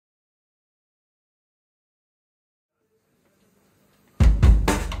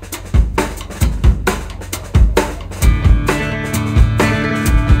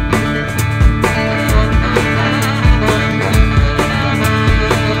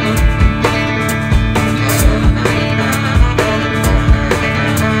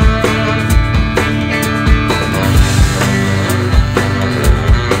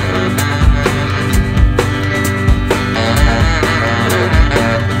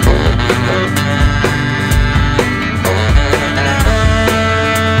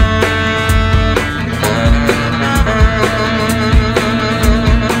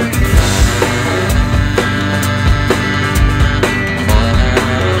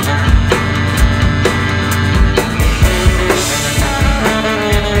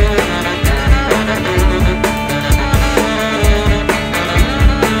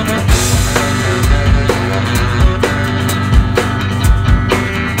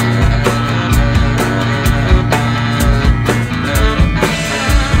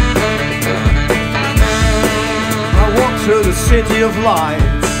city of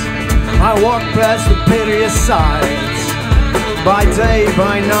lights. I walk past the piteous sights, by day,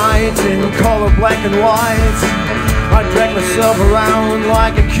 by night, in color black and white. I drag myself around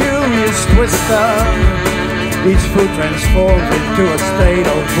like a curious twister, each foot transformed into a state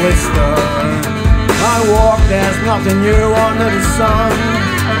of blister. I walk, there's nothing new under the sun.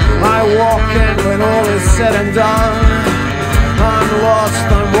 I walk, and when all is said and done, I'm lost,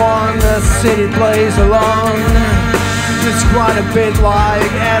 I'm one, the city plays along. It's quite a bit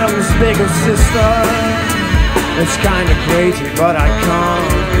like Adam's bigger sister. It's kinda crazy, but I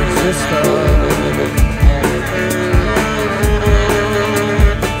can't resist her.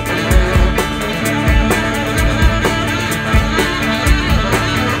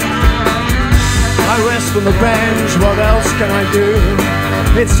 I rest on the bench, what else can I do?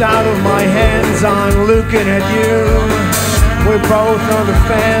 It's out of my hands, I'm looking at you. We're both on the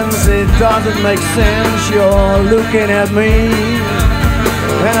fence, it doesn't make sense, you're looking at me.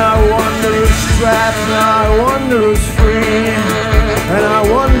 And I wonder who's trapped, and I wonder who's free, and I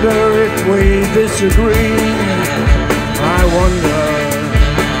wonder if we disagree. I wonder,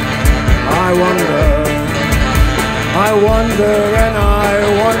 I wonder, I wonder, and I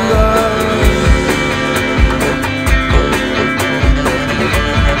wonder.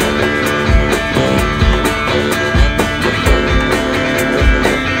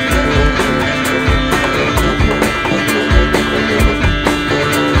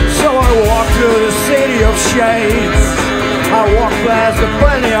 Through the city of shades, I walk past the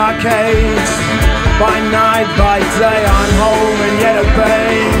friendly arcades. By night, by day, I'm home and yet at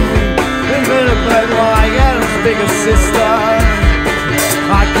bay. In a bed like Adam's bigger sister.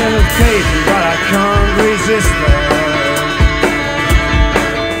 I can escape, but I can't resist her.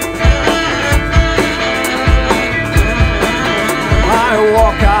 I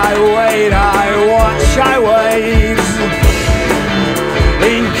walk, I wait, I watch, I wait.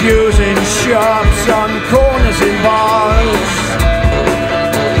 In queues, in shops, on corners, in bars.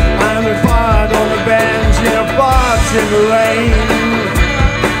 I'm a part on the bench, in a box in the rain.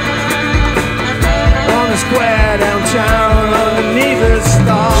 On a square downtown, underneath the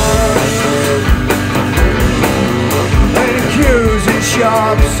stars. In queues, in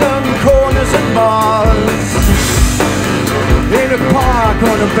shops, on corners and bars. In a park,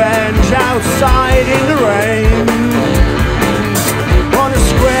 on a bench, outside in the rain. On a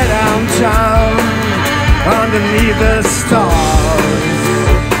square downtown, underneath the stars.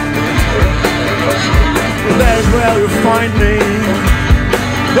 There's where you'll find me.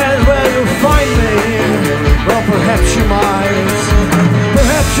 There's where you'll find me. Well, perhaps you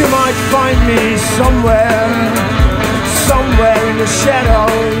might find me somewhere, somewhere in the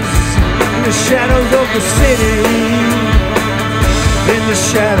shadows of the city, in the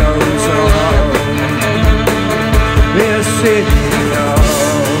shadows of the city.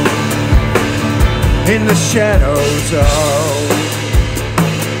 In the shadows of,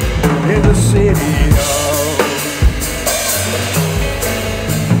 in the city of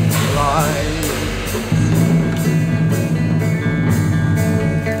light.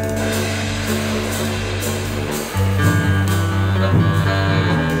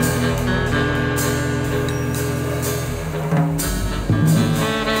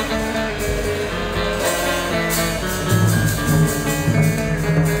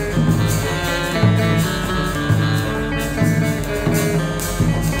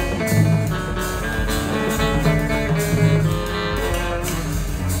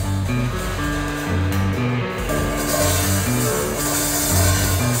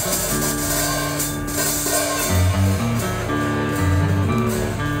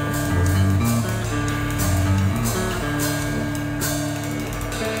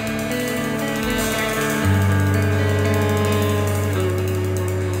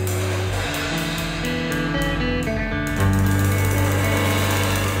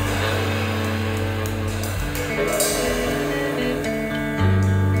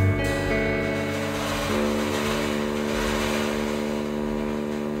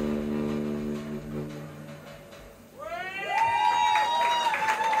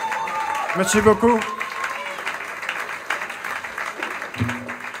 Merci beaucoup.